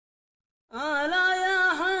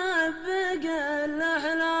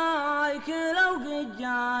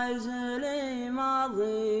وازلي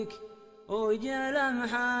ماضيك وجل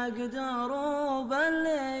محق دروب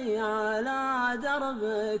اللي على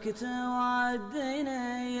دربك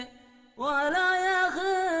توديني، ولا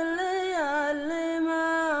يخلي اللي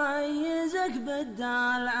ميزك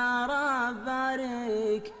بالدلع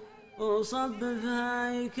رباريك وصب في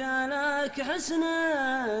هيكلك حسنا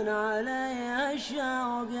عليه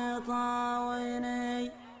الشوق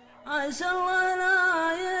طاويني. عسى الله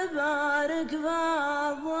لا يبارك في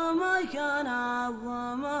الظما كان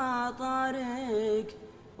الظما طريق،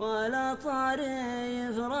 ولا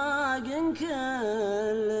طري فراق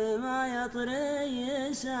كل ما يطري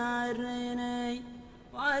يسريني.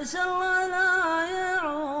 وعسى الله لا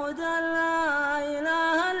يعود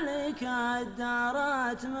الليلة اللي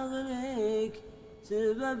كدرت مغليك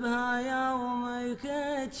سببها يومك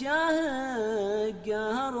تشاهق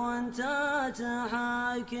قهر وانت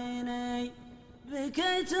تحاكيني.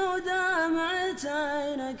 بكيت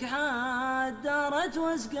ودمعتينك حدرت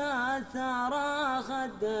وسقت ثرى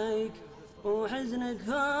خديك، وحزنك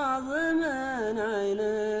فاض من عين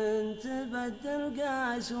تبدل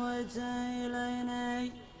قسوتي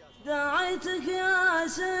ليني. دعيتك يا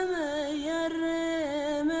سمي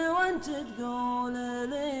الريم وانت تقول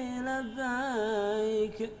لي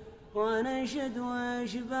لبيك، ونشد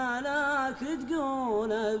وش بالك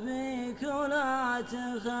تقول بيك ولا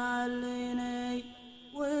تخليني.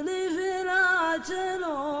 ولي في لا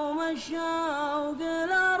تلوم الشوق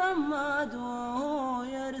لا رماد وهو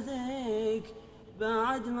يرثيك،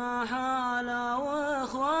 بعد ما حالا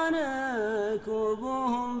واخوانك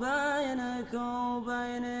وابوهم بينك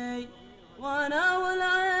وبيني. وانا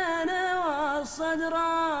والعين والصدر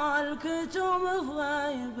الكتوم في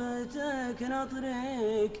غيبتك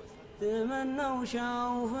نطريك، تمنوا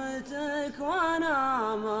شوفتك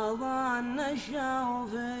وانا ما ظن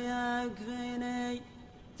الشوف يكفيني.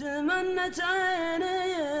 تمنت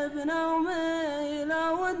عيني بنومي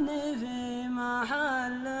لو اني في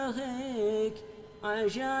محل خيك،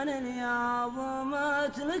 عشان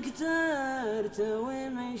الياظمات لك ترتوي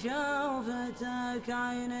من شوفتك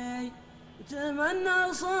عيني.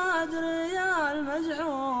 تمنى صدري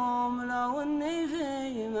المزحوم لو اني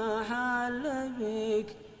في محل بيك،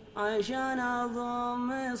 عشان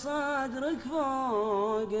اضم صدرك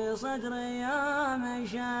فوق صدري يا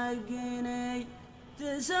مشقيني.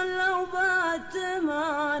 تسلوا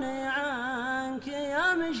بالتماني عنك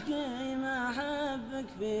يا مشقي محبك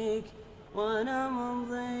فيك، وانا من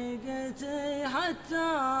ضيقتي حتى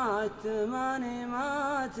التماني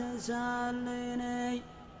ما تسليني.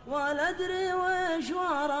 ولا ادري وش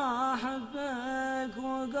ورا حبك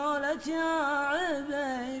وقولت يا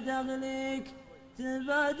عبيد اغليك،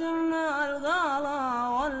 تبادلنا الغلا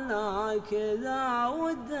ولا كذا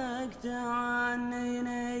ودك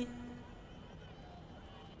تعنيني.